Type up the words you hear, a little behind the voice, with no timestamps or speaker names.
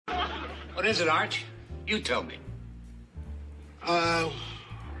What is it, Arch? You tell me. The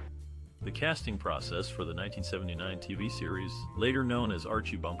casting process for the 1979 TV series, later known as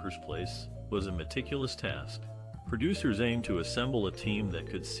Archie Bunker's Place, was a meticulous task. Producers aimed to assemble a team that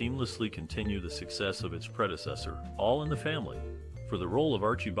could seamlessly continue the success of its predecessor, All in the Family. For the role of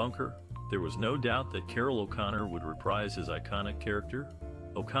Archie Bunker, there was no doubt that Carroll O'Connor would reprise his iconic character.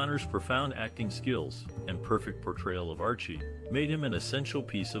 O'Connor's profound acting skills and perfect portrayal of Archie made him an essential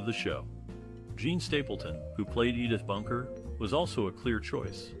piece of the show. Jean Stapleton, who played Edith Bunker, was also a clear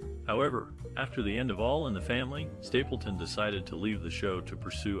choice. However, after the end of All in the Family, Stapleton decided to leave the show to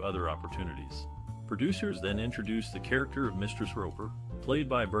pursue other opportunities. Producers then introduced the character of Mistress Roper, played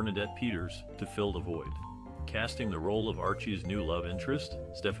by Bernadette Peters, to fill the void. Casting the role of Archie's new love interest,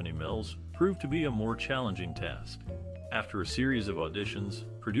 Stephanie Mills, proved to be a more challenging task. After a series of auditions,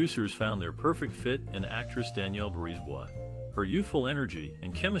 producers found their perfect fit in actress Danielle Brisebois. Her youthful energy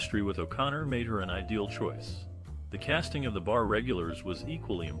and chemistry with O'Connor made her an ideal choice. The casting of the bar regulars was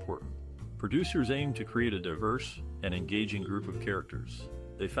equally important. Producers aimed to create a diverse and engaging group of characters.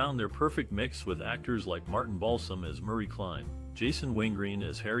 They found their perfect mix with actors like Martin Balsam as Murray Klein, Jason Wingreen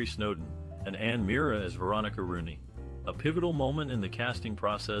as Harry Snowden, and Meara as Veronica Rooney. A pivotal moment in the casting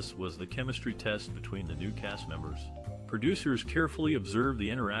process was the chemistry test between the new cast members. Producers carefully observed the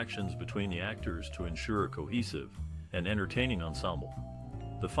interactions between the actors to ensure a cohesive and entertaining ensemble.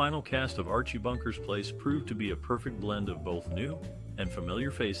 The final cast of Archie Bunker's Place proved to be a perfect blend of both new and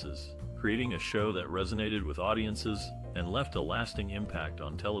familiar faces, creating a show that resonated with audiences and left a lasting impact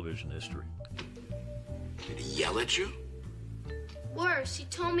on television history. Did he yell at you? Worse, he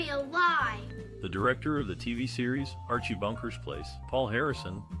told me a lie. The director of the TV series, Archie Bunker's Place, Paul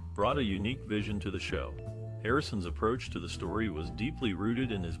Harrison, brought a unique vision to the show. Harrison's approach to the story was deeply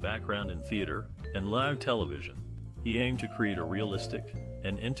rooted in his background in theater and live television. He aimed to create a realistic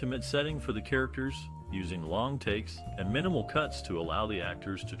and intimate setting for the characters, using long takes and minimal cuts to allow the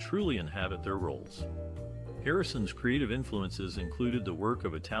actors to truly inhabit their roles. Harrison's creative influences included the work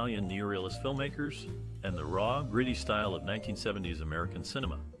of Italian neorealist filmmakers and the raw, gritty style of 1970s American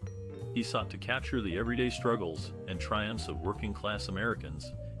cinema. He sought to capture the everyday struggles and triumphs of working-class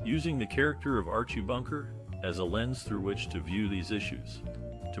Americans, using the character of Archie Bunker as a lens through which to view these issues.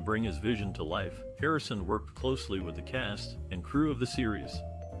 To bring his vision to life, Harrison worked closely with the cast and crew of the series.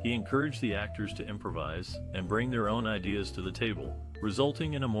 He encouraged the actors to improvise and bring their own ideas to the table,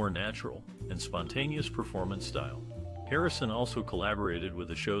 resulting in a more natural and spontaneous performance style. Harrison also collaborated with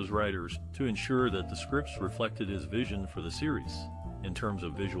the show's writers to ensure that the scripts reflected his vision for the series. In terms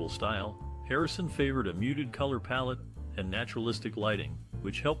of visual style, Harrison favored a muted color palette and naturalistic lighting,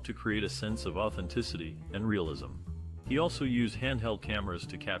 which helped to create a sense of authenticity and realism. He also used handheld cameras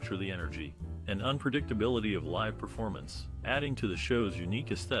to capture the energy and unpredictability of live performance, adding to the show's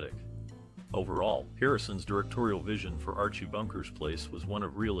unique aesthetic. Overall, Harrison's directorial vision for Archie Bunker's Place was one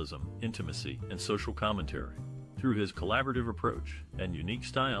of realism, intimacy, and social commentary. Through his collaborative approach and unique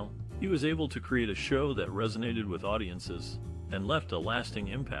style, he was able to create a show that resonated with audiences and left a lasting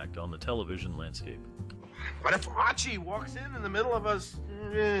impact on the television landscape. What if Archie walks in the middle of us?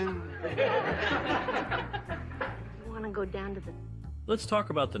 You want to go down to the... Let's talk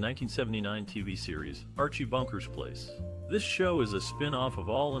about the 1979 TV series, Archie Bunker's Place. This show is a spin-off of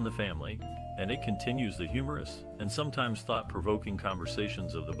All in the Family, and it continues the humorous and sometimes thought-provoking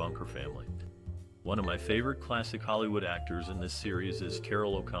conversations of the Bunker family. One of my favorite classic Hollywood actors in this series is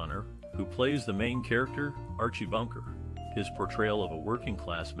Carroll O'Connor, who plays the main character, Archie Bunker. His portrayal of a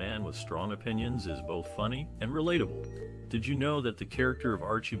working-class man with strong opinions is both funny and relatable. Did you know that the character of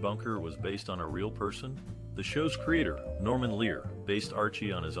Archie Bunker was based on a real person? The show's creator, Norman Lear, based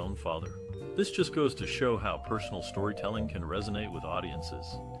Archie on his own father. This just goes to show how personal storytelling can resonate with audiences.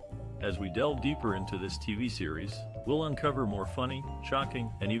 As we delve deeper into this TV series, we'll uncover more funny, shocking,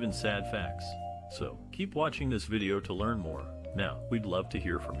 and even sad facts. So, keep watching this video to learn more. Now, we'd love to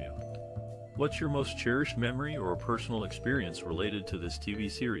hear from you. What's your most cherished memory or personal experience related to this TV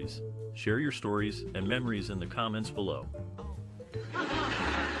series? Share your stories and memories in the comments below.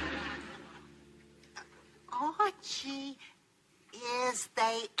 Archie, is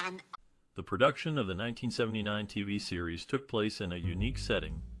they an... The production of the 1979 TV series took place in a unique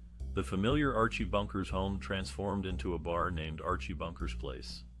setting. The familiar Archie Bunker's home transformed into a bar named Archie Bunker's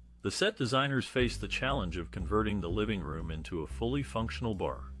Place. The set designers faced the challenge of converting the living room into a fully functional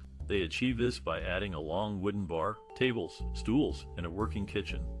bar. They achieved this by adding a long wooden bar, tables, stools, and a working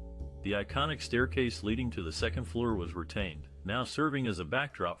kitchen. The iconic staircase leading to the second floor was retained, now serving as a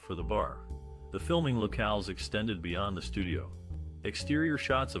backdrop for the bar. The filming locales extended beyond the studio. Exterior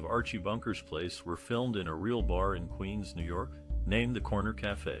shots of Archie Bunker's Place were filmed in a real bar in Queens, New York, named the Corner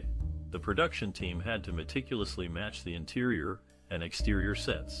Cafe. The production team had to meticulously match the interior and exterior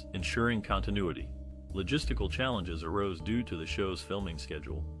sets, ensuring continuity. Logistical challenges arose due to the show's filming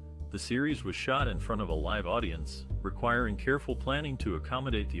schedule. The series was shot in front of a live audience, requiring careful planning to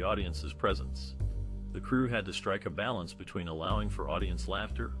accommodate the audience's presence. The crew had to strike a balance between allowing for audience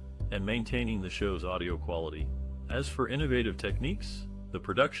laughter and maintaining the show's audio quality. As for innovative techniques, the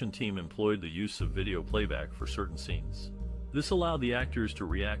production team employed the use of video playback for certain scenes. This allowed the actors to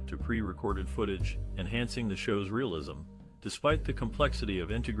react to pre-recorded footage, enhancing the show's realism. Despite the complexity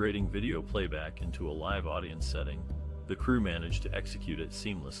of integrating video playback into a live audience setting, the crew managed to execute it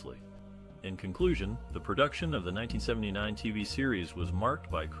seamlessly. In conclusion, the production of the 1979 TV series was marked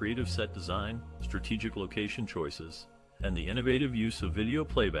by creative set design, strategic location choices, and the innovative use of video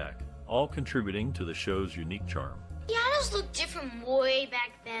playback, all contributing to the show's unique charm. The adults looked different way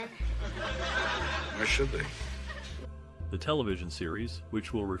back then. Why should they? The television series,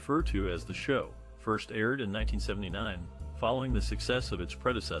 which we'll refer to as The Show, first aired in 1979, following the success of its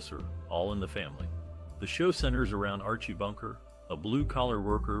predecessor, All in the Family. The show centers around Archie Bunker, a blue-collar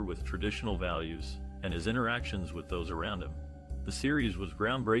worker with traditional values, and his interactions with those around him. The series was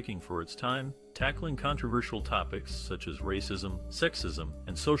groundbreaking for its time, tackling controversial topics such as racism, sexism,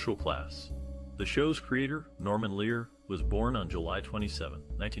 and social class. The show's creator, Norman Lear, was born on July 27,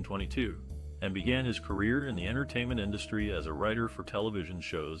 1922, and began his career in the entertainment industry as a writer for television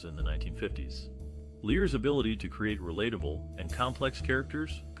shows in the 1950s. Lear's ability to create relatable and complex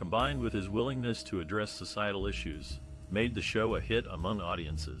characters, combined with his willingness to address societal issues, made the show a hit among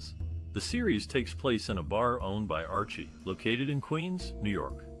audiences. The series takes place in a bar owned by Archie, located in Queens, New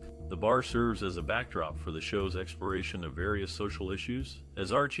York. The bar serves as a backdrop for the show's exploration of various social issues,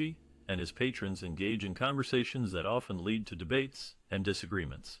 as Archie and his patrons engage in conversations that often lead to debates and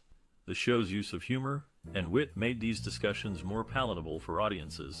disagreements. The show's use of humor and wit made these discussions more palatable for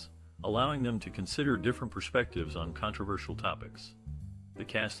audiences, allowing them to consider different perspectives on controversial topics. The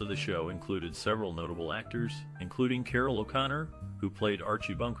cast of the show included several notable actors, including Carroll O'Connor, who played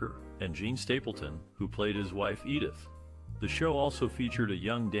Archie Bunker, and Gene Stapleton, who played his wife Edith. The show also featured a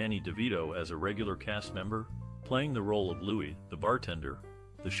young Danny DeVito as a regular cast member, playing the role of Louis, the bartender.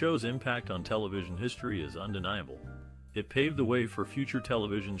 The show's impact on television history is undeniable. It paved the way for future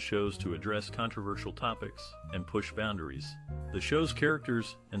television shows to address controversial topics and push boundaries. The show's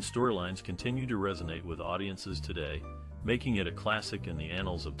characters and storylines continue to resonate with audiences today, making it a classic in the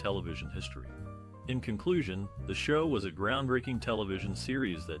annals of television history. In conclusion, the show was a groundbreaking television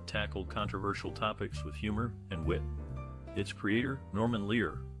series that tackled controversial topics with humor and wit. Its creator, Norman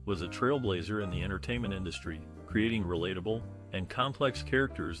Lear, was a trailblazer in the entertainment industry, creating relatable and complex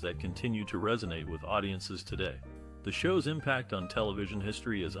characters that continue to resonate with audiences today. The show's impact on television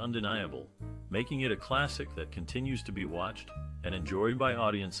history is undeniable, making it a classic that continues to be watched and enjoyed by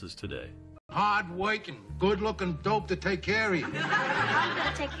audiences today. Hard-working, good-looking dope to take care of you. I'm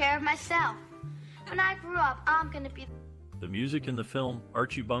gonna take care of myself. When I grow up, I'm gonna be... The music in the film,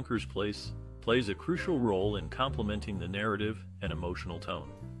 Archie Bunker's Place, plays a crucial role in complementing the narrative and emotional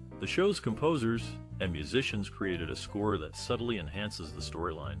tone. The show's composers and musicians created a score that subtly enhances the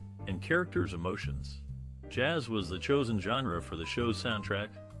storyline and characters' emotions. Jazz was the chosen genre for the show's soundtrack,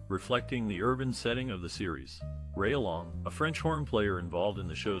 reflecting the urban setting of the series. Raoul, a French horn player involved in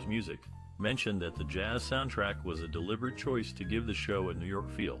the show's music, mentioned that the jazz soundtrack was a deliberate choice to give the show a New York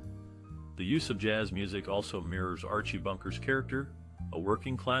feel. The use of jazz music also mirrors Archie Bunker's character, a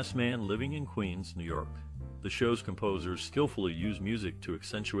working-class man living in Queens, New York. The show's composers skillfully use music to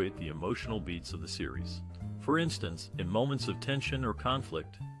accentuate the emotional beats of the series. For instance, in moments of tension or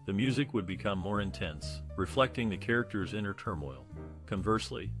conflict, the music would become more intense, reflecting the character's inner turmoil.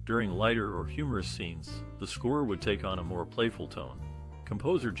 Conversely, during lighter or humorous scenes, the score would take on a more playful tone.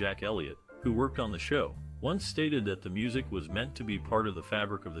 Composer Jack Elliott, who worked on the show, once stated that the music was meant to be part of the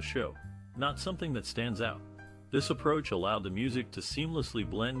fabric of the show, not something that stands out. This approach allowed the music to seamlessly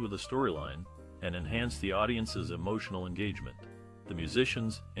blend with the storyline and enhance the audience's emotional engagement. The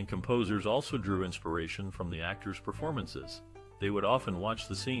musicians and composers also drew inspiration from the actors' performances. They would often watch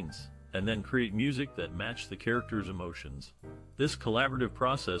the scenes and then create music that matched the characters' emotions. This collaborative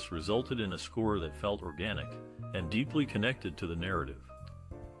process resulted in a score that felt organic and deeply connected to the narrative.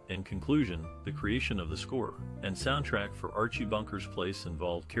 In conclusion, the creation of the score and soundtrack for Archie Bunker's Place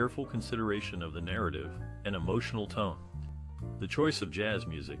involved careful consideration of the narrative and emotional tone. The choice of jazz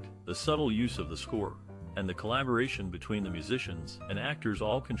music, the subtle use of the score, and the collaboration between the musicians and actors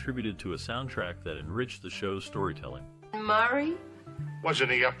all contributed to a soundtrack that enriched the show's storytelling. Murray?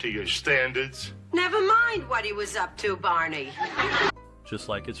 Wasn't he up to your standards? Never mind what he was up to, Barney. Just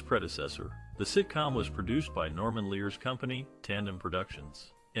like its predecessor, the sitcom was produced by Norman Lear's company, Tandem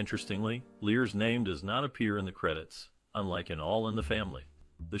Productions. Interestingly, Lear's name does not appear in the credits, unlike in All in the Family.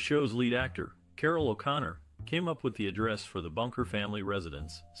 The show's lead actor, Carroll O'Connor, came up with the address for the Bunker family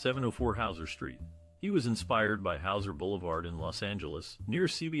residence, 704 Hauser Street. He was inspired by Hauser Boulevard in Los Angeles, near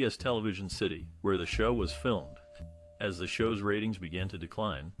CBS Television City, where the show was filmed. As the show's ratings began to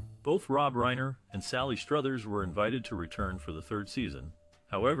decline, both Rob Reiner and Sally Struthers were invited to return for the third season.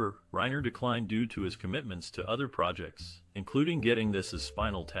 However, Reiner declined due to his commitments to other projects, including getting This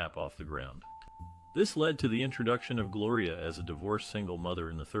Spinal Tap off the ground. This led to the introduction of Gloria as a divorced single mother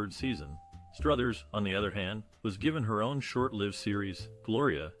in the third season. Struthers, on the other hand, was given her own short-lived series,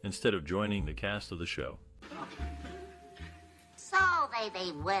 Gloria, instead of joining the cast of the show. So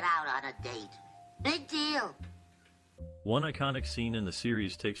they went out on a date. Big deal. One iconic scene in the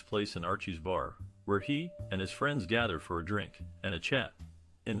series takes place in Archie's bar, where he and his friends gather for a drink and a chat.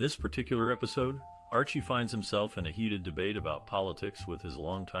 In this particular episode, Archie finds himself in a heated debate about politics with his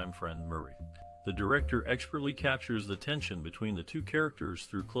longtime friend Murray. The director expertly captures the tension between the two characters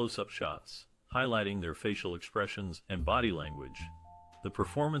through close-up shots, highlighting their facial expressions and body language. The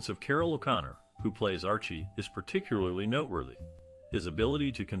performance of Carroll O'Connor, who plays Archie, is particularly noteworthy. His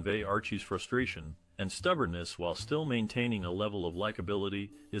ability to convey Archie's frustration and stubbornness while still maintaining a level of likability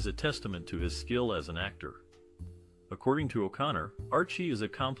is a testament to his skill as an actor. According to O'Connor, Archie is a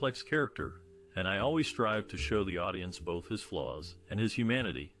complex character, and I always strive to show the audience both his flaws and his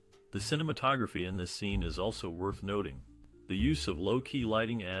humanity. The cinematography in this scene is also worth noting. The use of low-key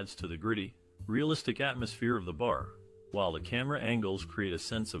lighting adds to the gritty, realistic atmosphere of the bar, while the camera angles create a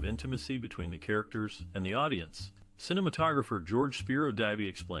sense of intimacy between the characters and the audience. Cinematographer George Spiro Davy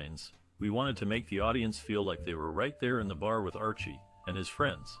explains, "We wanted to make the audience feel like they were right there in the bar with Archie and his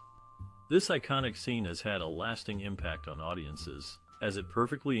friends." This iconic scene has had a lasting impact on audiences, as it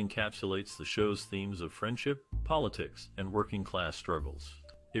perfectly encapsulates the show's themes of friendship, politics, and working-class struggles.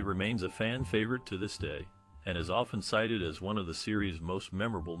 It remains a fan favorite to this day, and is often cited as one of the series' most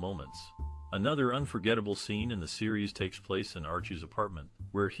memorable moments. Another unforgettable scene in the series takes place in Archie's apartment,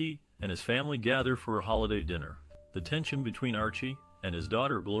 where he and his family gather for a holiday dinner. The tension between Archie and his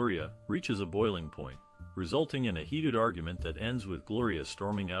daughter Gloria reaches a boiling point, resulting in a heated argument that ends with Gloria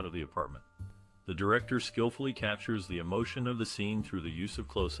storming out of the apartment. The director skillfully captures the emotion of the scene through the use of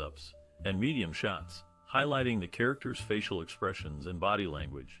close-ups and medium shots, highlighting the character's facial expressions and body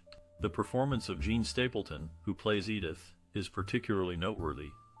language. The performance of Jean Stapleton, who plays Edith, is particularly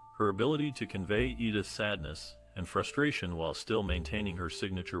noteworthy. Her ability to convey Edith's sadness and frustration while still maintaining her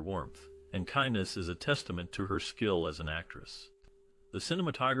signature warmth and kindness is a testament to her skill as an actress. The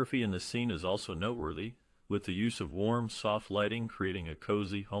cinematography in this scene is also noteworthy, with the use of warm, soft lighting creating a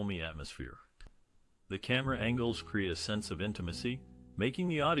cozy, homey atmosphere. The camera angles create a sense of intimacy, making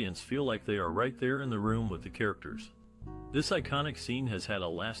the audience feel like they are right there in the room with the characters. This iconic scene has had a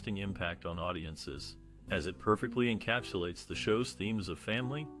lasting impact on audiences, as it perfectly encapsulates the show's themes of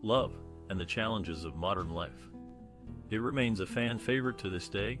family, love, and the challenges of modern life. It remains a fan favorite to this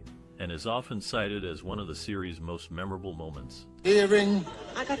day, and is often cited as one of the series' most memorable moments. Earring.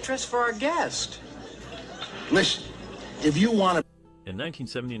 I got dressed for our guest. Listen, if you want to... In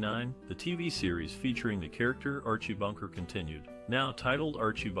 1979, the TV series featuring the character Archie Bunker continued, now titled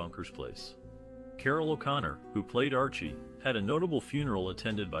Archie Bunker's Place. Carroll O'Connor, who played Archie, had a notable funeral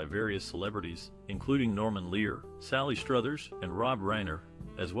attended by various celebrities, including Norman Lear, Sally Struthers, and Rob Reiner,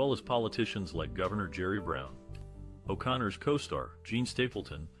 as well as politicians like Governor Jerry Brown. O'Connor's co-star, Jean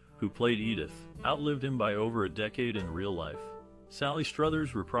Stapleton, who played Edith, outlived him by over a decade in real life. Sally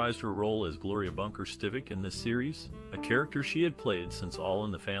Struthers reprised her role as Gloria Bunker Stivic in this series, a character she had played since All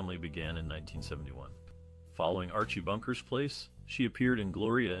in the Family began in 1971. Following Archie Bunker's Place, she appeared in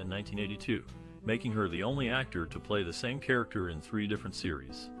Gloria in 1982, making her the only actor to play the same character in 3 different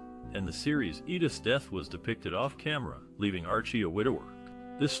series. In the series, Edith's death was depicted off-camera, leaving Archie a widower.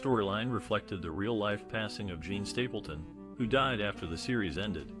 This storyline reflected the real-life passing of Jean Stapleton, who died after the series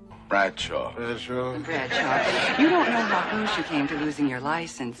ended. Bradshaw. Bradshaw. You don't know how close you came to losing your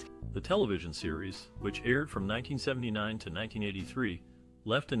license. The television series, which aired from 1979 to 1983,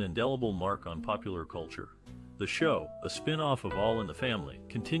 left an indelible mark on popular culture. The show, a spin-off of All in the Family,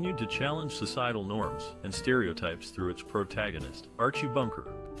 continued to challenge societal norms and stereotypes through its protagonist, Archie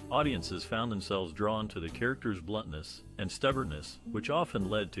Bunker. Audiences found themselves drawn to the character's bluntness and stubbornness, which often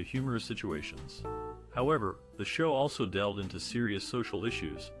led to humorous situations. However, the show also delved into serious social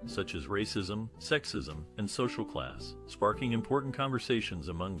issues, such as racism, sexism, and social class, sparking important conversations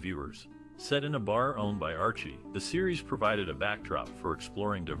among viewers. Set in a bar owned by Archie, the series provided a backdrop for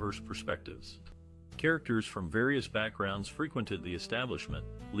exploring diverse perspectives. Characters from various backgrounds frequented the establishment,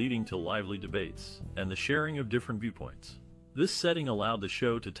 leading to lively debates and the sharing of different viewpoints. This setting allowed the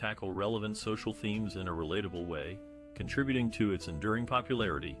show to tackle relevant social themes in a relatable way, contributing to its enduring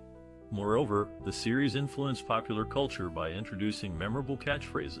popularity. Moreover, the series influenced popular culture by introducing memorable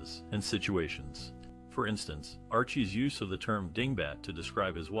catchphrases and situations. For instance, Archie's use of the term dingbat to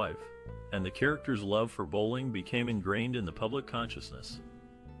describe his wife, and the character's love for bowling became ingrained in the public consciousness.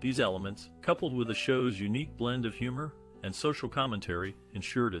 These elements, coupled with the show's unique blend of humor and social commentary,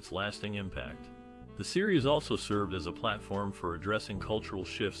 ensured its lasting impact. The series also served as a platform for addressing cultural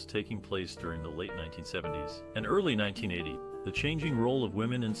shifts taking place during the late 1970s and early 1980s. The changing role of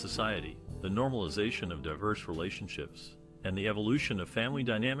women in society, the normalization of diverse relationships, and the evolution of family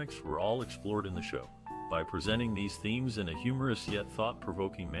dynamics were all explored in the show. By presenting these themes in a humorous yet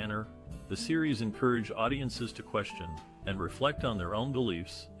thought-provoking manner, the series encouraged audiences to question and reflect on their own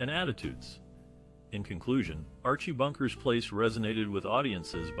beliefs and attitudes. In conclusion, Archie Bunker's Place resonated with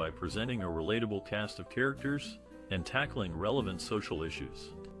audiences by presenting a relatable cast of characters and tackling relevant social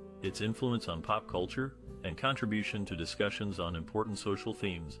issues. Its influence on pop culture and contribution to discussions on important social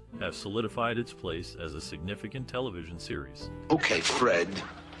themes have solidified its place as a significant television series. Okay, Fred.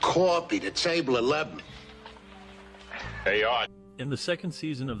 Coffee to table 11. Hey, Art. In the second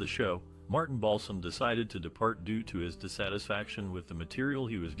season of the show, Martin Balsam decided to depart due to his dissatisfaction with the material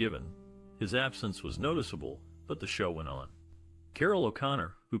he was given. His absence was noticeable, but the show went on. Carroll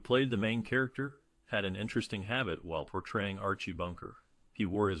O'Connor, who played the main character, had an interesting habit while portraying Archie Bunker. He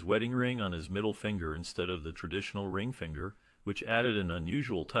wore his wedding ring on his middle finger instead of the traditional ring finger, which added an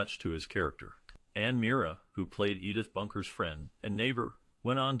unusual touch to his character. Meara, who played Edith Bunker's friend and neighbor,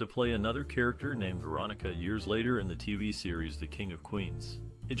 went on to play another character named Veronica years later in the TV series The King of Queens.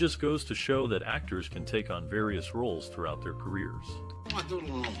 It just goes to show that actors can take on various roles throughout their careers. Come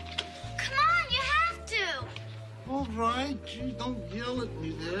on, you have to! All right, gee, don't yell at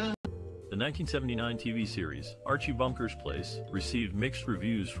me there. The 1979 TV series, Archie Bunker's Place, received mixed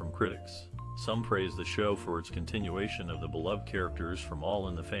reviews from critics. Some praised the show for its continuation of the beloved characters from All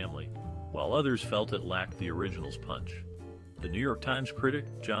in the Family, while others felt it lacked the original's punch. The New York Times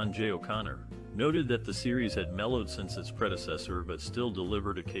critic, John J. O'Connor, noted that the series had mellowed since its predecessor but still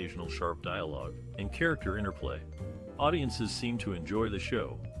delivered occasional sharp dialogue and character interplay. Audiences seemed to enjoy the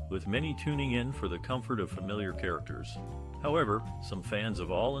show, with many tuning in for the comfort of familiar characters. However, some fans of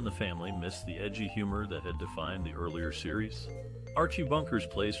All in the Family missed the edgy humor that had defined the earlier series. Archie Bunker's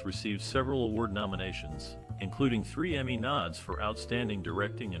Place received several award nominations, including 3 Emmy nods for Outstanding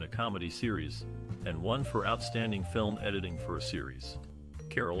Directing in a Comedy Series, and 1 for Outstanding Film Editing for a Series.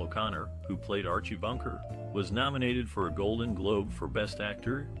 Carroll O'Connor, who played Archie Bunker, was nominated for a Golden Globe for Best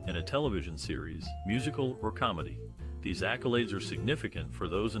Actor in a Television Series, Musical, or Comedy. These accolades are significant for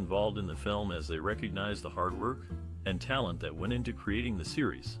those involved in the film as they recognize the hard work and talent that went into creating the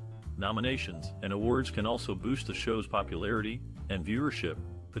series. Nominations and awards can also boost the show's popularity and viewership,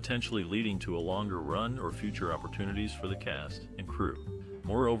 potentially leading to a longer run or future opportunities for the cast and crew.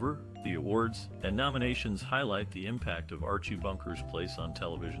 Moreover, the awards and nominations highlight the impact of Archie Bunker's Place on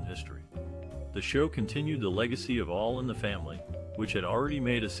television history. The show continued the legacy of All in the Family, which had already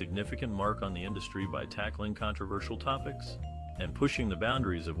made a significant mark on the industry by tackling controversial topics and pushing the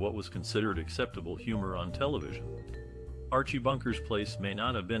boundaries of what was considered acceptable humor on television. Archie Bunker's Place may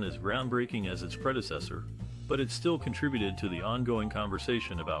not have been as groundbreaking as its predecessor, but it still contributed to the ongoing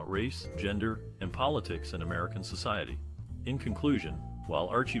conversation about race, gender, and politics in American society. In conclusion, while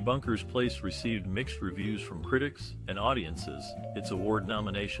Archie Bunker's Place received mixed reviews from critics and audiences, its award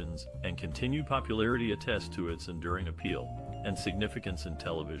nominations and continued popularity attest to its enduring appeal and significance in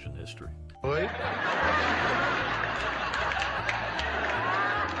television history. Boy.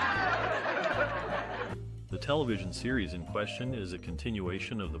 The television series in question is a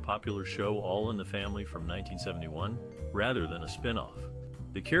continuation of the popular show All in the Family from 1971, rather than a spin-off.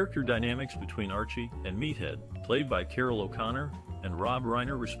 The character dynamics between Archie and Meathead, played by Carroll O'Connor and Rob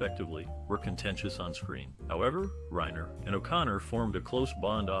Reiner respectively, were contentious on screen. However, Reiner and O'Connor formed a close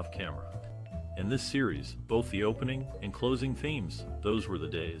bond off-camera. In this series, both the opening and closing themes, Those Were the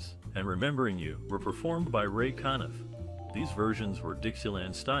Days, and Remembering You, were performed by Ray Conniff. These versions were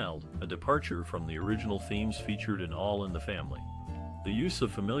Dixieland-styled, a departure from the original themes featured in All in the Family. The use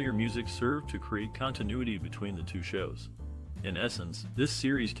of familiar music served to create continuity between the two shows. In essence, this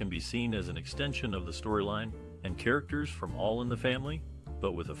series can be seen as an extension of the storyline and characters from All in the Family,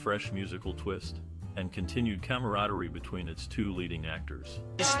 but with a fresh musical twist and continued camaraderie between its two leading actors.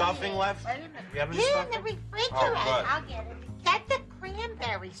 Any stuffing left? You have any Here in the stuffing? refrigerator. Oh, I'll get it. Get the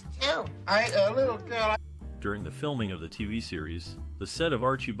cranberries, too. Little girl. During the filming of the TV series, the set of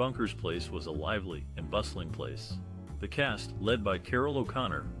Archie Bunker's Place was a lively and bustling place. The cast, led by Carroll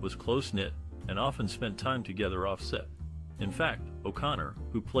O'Connor, was close-knit and often spent time together off-set. In fact, O'Connor,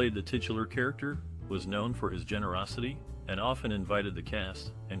 who played the titular character, was known for his generosity and often invited the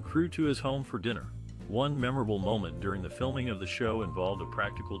cast and crew to his home for dinner. One memorable moment during the filming of the show involved a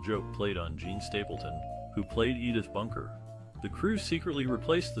practical joke played on Jean Stapleton, who played Edith Bunker. The crew secretly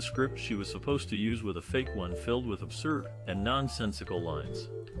replaced the script she was supposed to use with a fake one filled with absurd and nonsensical lines.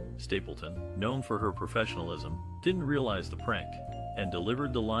 Stapleton, known for her professionalism, didn't realize the prank and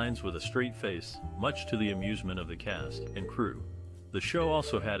delivered the lines with a straight face, much to the amusement of the cast and crew. The show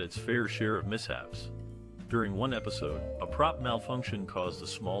also had its fair share of mishaps. During one episode, a prop malfunction caused a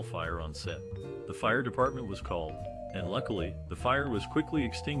small fire on set. The fire department was called, and luckily, the fire was quickly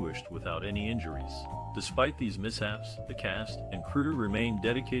extinguished without any injuries. Despite these mishaps, the cast and crew remained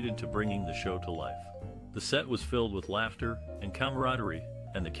dedicated to bringing the show to life. The set was filled with laughter and camaraderie,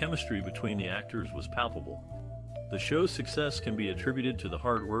 and the chemistry between the actors was palpable. The show's success can be attributed to the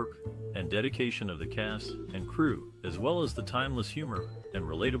hard work and dedication of the cast and crew, as well as the timeless humor and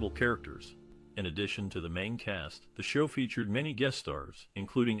relatable characters. In addition to the main cast, the show featured many guest stars,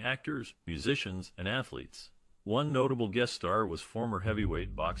 including actors, musicians, and athletes. One notable guest star was former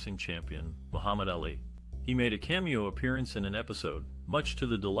heavyweight boxing champion Muhammad Ali. He made a cameo appearance in an episode, much to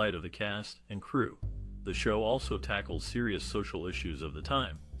the delight of the cast and crew. The show also tackled serious social issues of the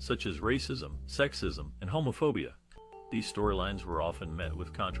time, such as racism, sexism, and homophobia. These storylines were often met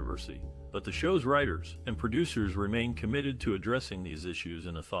with controversy, but the show's writers and producers remained committed to addressing these issues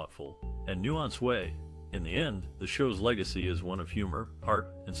in a thoughtful and nuanced way. In the end, the show's legacy is one of humor,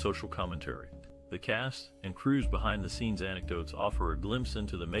 heart, and social commentary. The cast and crew's behind-the-scenes anecdotes offer a glimpse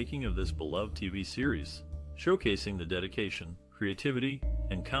into the making of this beloved TV series, showcasing the dedication, creativity,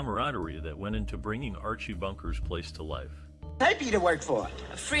 and camaraderie that went into bringing Archie Bunker's Place to life. Type you to work for?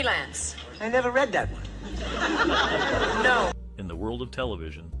 Freelance. I never read that one. No. In the world of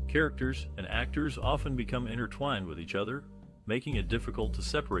television, characters and actors often become intertwined with each other, making it difficult to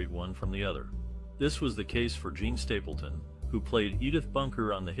separate one from the other. This was the case for Jean Stapleton, who played Edith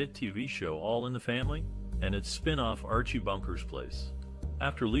Bunker on the hit TV show All in the Family, and its spin-off Archie Bunker's Place.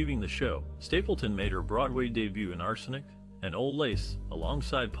 After leaving the show, Stapleton made her Broadway debut in Arsenic and Old Lace,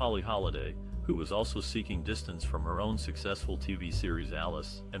 alongside Polly Holliday, who was also seeking distance from her own successful TV series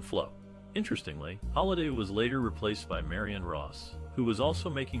Alice and Flo. Interestingly, Holliday was later replaced by Marion Ross, who was also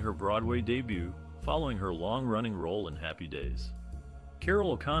making her Broadway debut following her long-running role in Happy Days.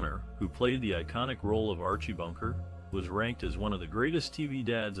 Carroll O'Connor, who played the iconic role of Archie Bunker, was ranked as one of the greatest TV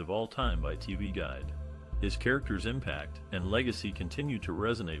dads of all time by TV Guide. His character's impact and legacy continue to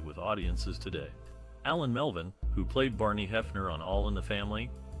resonate with audiences today. Allan Melvin, who played Barney Hefner on All in the Family,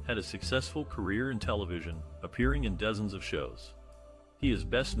 had a successful career in television, appearing in dozens of shows. He is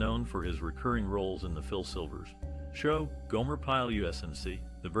best known for his recurring roles in The Phil Silvers Show, Gomer Pyle USMC,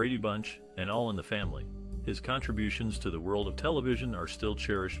 The Brady Bunch, and All in the Family. His contributions to the world of television are still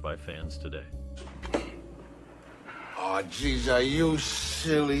cherished by fans today. Oh, geez, are you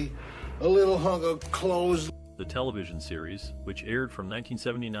silly? A little hunk of clothes. The television series, which aired from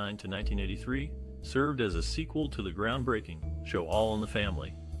 1979 to 1983, served as a sequel to the groundbreaking show All in the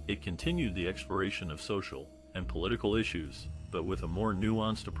Family. It continued the exploration of social and political issues, but with a more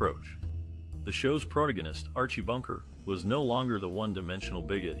nuanced approach. The show's protagonist, Archie Bunker, was no longer the one-dimensional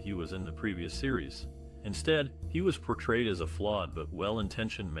bigot he was in the previous series. Instead, he was portrayed as a flawed but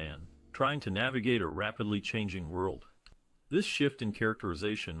well-intentioned man, trying to navigate a rapidly changing world. This shift in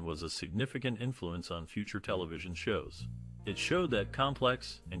characterization was a significant influence on future television shows. It showed that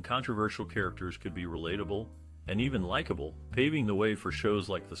complex and controversial characters could be relatable and even likable, paving the way for shows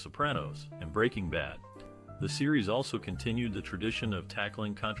like The Sopranos and Breaking Bad. The series also continued the tradition of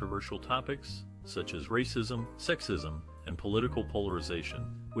tackling controversial topics such as racism, sexism, and political polarization,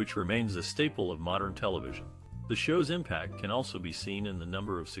 which remains a staple of modern television. The show's impact can also be seen in the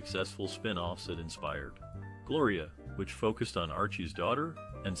number of successful spin-offs it inspired. Gloria, which focused on Archie's daughter,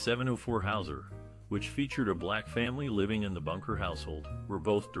 and 704 Hauser, which featured a black family living in the Bunker household, were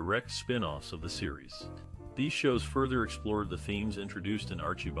both direct spin-offs of the series. These shows further explored the themes introduced in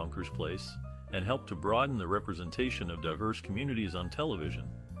Archie Bunker's Place and helped to broaden the representation of diverse communities on television.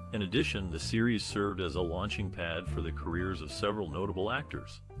 In addition, the series served as a launching pad for the careers of several notable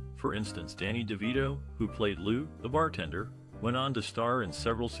actors. For instance, Danny DeVito, who played Lou, the bartender, went on to star in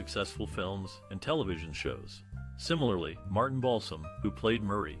several successful films and television shows. Similarly, Martin Balsam, who played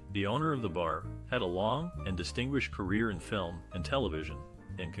Murray, the owner of the bar, had a long and distinguished career in film and television.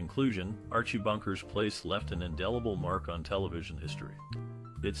 In conclusion, Archie Bunker's Place left an indelible mark on television history.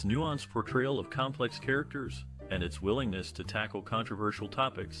 Its nuanced portrayal of complex characters and its willingness to tackle controversial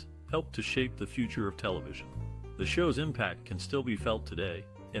topics helped to shape the future of television. The show's impact can still be felt today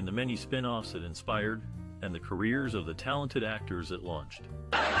in the many spin-offs it inspired and the careers of the talented actors it launched.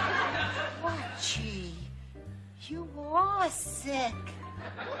 Archie, you are sick.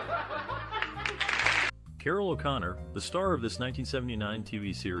 Carroll O'Connor, the star of this 1979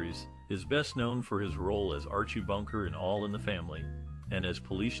 TV series, is best known for his role as Archie Bunker in All in the Family, and as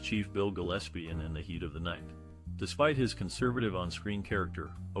Police Chief Bill Gillespie in the Heat of the Night. Despite his conservative on-screen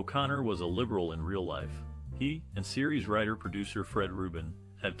character, O'Connor was a liberal in real life. He and series writer-producer Fred Rubin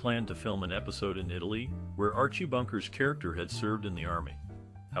had planned to film an episode in Italy, where Archie Bunker's character had served in the army.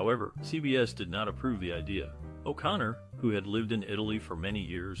 However, CBS did not approve the idea. O'Connor, who had lived in Italy for many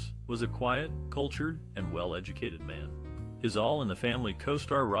years, was a quiet, cultured, and well-educated man. His All in the Family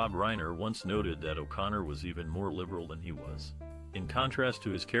co-star Rob Reiner once noted that O'Connor was even more liberal than he was. In contrast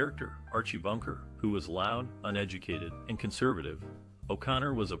to his character, Archie Bunker, who was loud, uneducated, and conservative,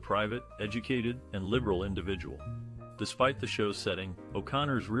 O'Connor was a private, educated, and liberal individual. Despite the show's setting,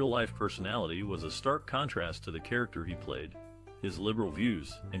 O'Connor's real-life personality was a stark contrast to the character he played. His liberal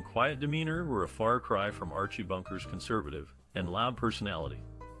views and quiet demeanor were a far cry from Archie Bunker's conservative and loud personality.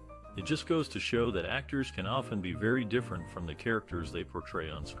 It just goes to show that actors can often be very different from the characters they portray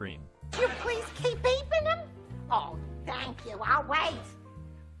on screen. Could you please keep beeping him? Oh, thank you. I'll wait.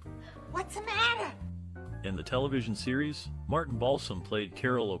 What's the matter? In the television series, Martin Balsam played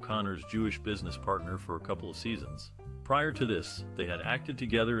Carroll O'Connor's Jewish business partner for a couple of seasons. Prior to this, they had acted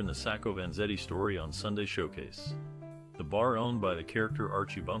together in the Sacco Vanzetti story on Sunday Showcase. The bar owned by the character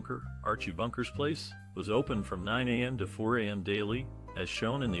Archie Bunker, Archie Bunker's Place, was open from 9 a.m. to 4 a.m. daily, as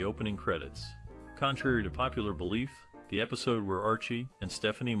shown in the opening credits. Contrary to popular belief, the episode where Archie and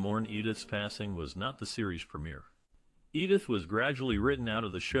Stephanie mourn Edith's passing was not the series premiere. Edith was gradually written out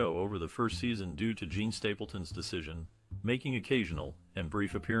of the show over the first season due to Gene Stapleton's decision, making occasional and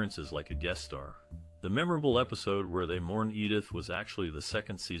brief appearances like a guest star. The memorable episode where they mourn Edith was actually the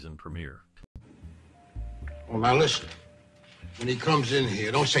second season premiere. Well, now listen. When he comes in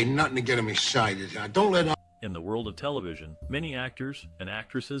here, don't say nothing to get him excited. Don't let him... In the world of television, many actors and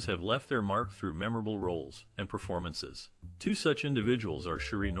actresses have left their mark through memorable roles and performances. Two such individuals are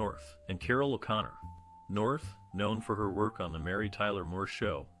Cherie North and Carroll O'Connor. North, known for her work on The Mary Tyler Moore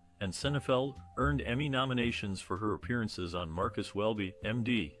Show, and Seinfeld, earned Emmy nominations for her appearances on Marcus Welby,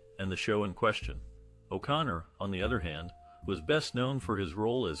 M.D., and the show in question. O'Connor, on the other hand, was best known for his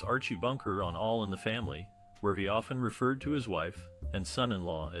role as Archie Bunker on All in the Family, where he often referred to his wife and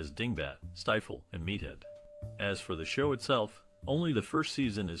son-in-law as Dingbat, Stifle, and Meathead. As for the show itself, only the first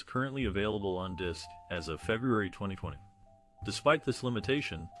season is currently available on disc as of February 2020. Despite this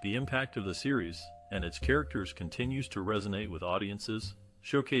limitation, the impact of the series and its characters continues to resonate with audiences,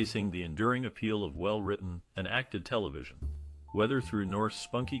 showcasing the enduring appeal of well-written and acted television. Whether through North's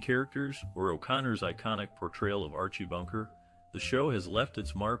spunky characters or O'Connor's iconic portrayal of Archie Bunker, the show has left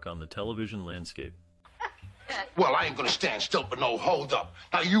its mark on the television landscape. Well, I ain't gonna stand still for no hold up.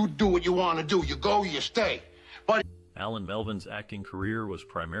 Now you do what you want to do. You go, you stay. But Allan Melvin's acting career was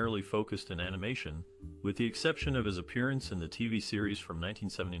primarily focused in animation, with the exception of his appearance in the TV series from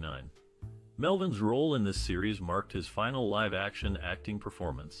 1979. Melvin's role in this series marked his final live-action acting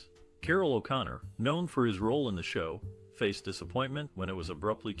performance. Carroll O'Connor, known for his role in the show, faced disappointment when it was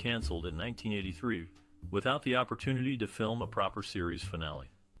abruptly canceled in 1983, without the opportunity to film a proper series finale.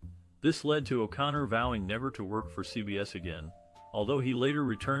 This led to O'Connor vowing never to work for CBS again, although he later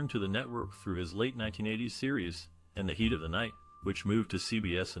returned to the network through his late 1980s series, In the Heat of the Night, which moved to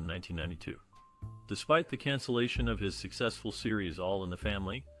CBS in 1992. Despite the cancellation of his successful series All in the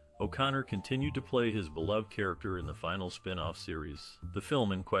Family, O'Connor continued to play his beloved character in the final spin-off series, the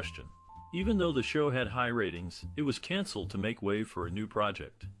film in question. Even though the show had high ratings, it was canceled to make way for a new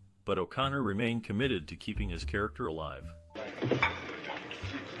project, but O'Connor remained committed to keeping his character alive.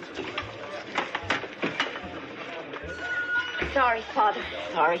 Sorry, Father.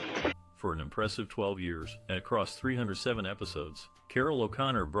 Sorry. For an impressive 12 years, and across 307 episodes, Carroll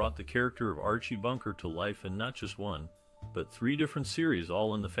O'Connor brought the character of Archie Bunker to life in not just one, but 3 different series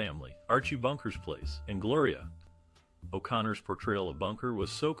all in the family, Archie Bunker's Place and Gloria. O'Connor's portrayal of Bunker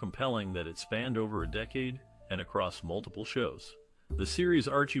was so compelling that it spanned over a decade and across multiple shows. The series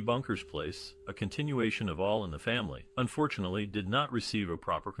Archie Bunker's Place, a continuation of All in the Family, unfortunately did not receive a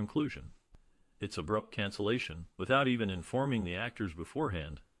proper conclusion. Its abrupt cancellation, without even informing the actors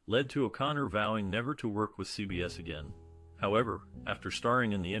beforehand, led to O'Connor vowing never to work with CBS again. However, after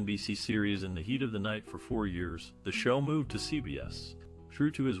starring in the NBC series In the Heat of the Night for 4 years, the show moved to CBS.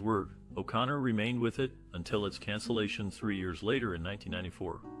 True to his word, O'Connor remained with it until its cancellation 3 years later in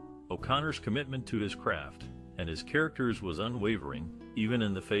 1994. O'Connor's commitment to his craft and his characters was unwavering, even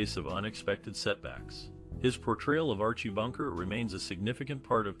in the face of unexpected setbacks. His portrayal of Archie Bunker remains a significant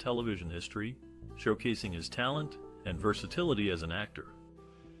part of television history, showcasing his talent and versatility as an actor.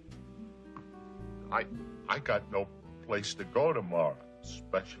 I got no place to go tomorrow,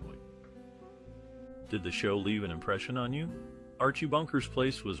 especially. Did the show leave an impression on you? Archie Bunker's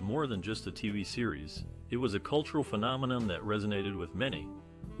Place was more than just a TV series. It was a cultural phenomenon that resonated with many.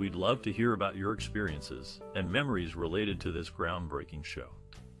 We'd love to hear about your experiences and memories related to this groundbreaking show.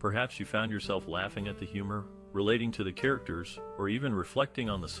 Perhaps you found yourself laughing at the humor, relating to the characters, or even reflecting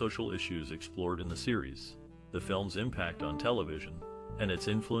on the social issues explored in the series. The film's impact on television and its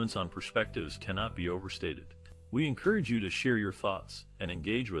influence on perspectives cannot be overstated. We encourage you to share your thoughts and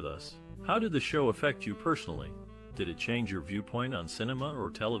engage with us. How did the show affect you personally? Did it change your viewpoint on cinema or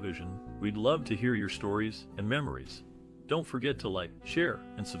television? We'd love to hear your stories and memories. Don't forget to like, share,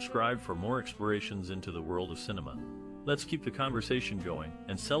 and subscribe for more explorations into the world of cinema. Let's keep the conversation going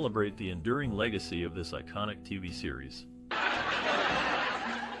and celebrate the enduring legacy of this iconic TV series.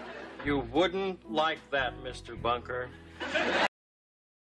 You wouldn't like that, Mr. Bunker.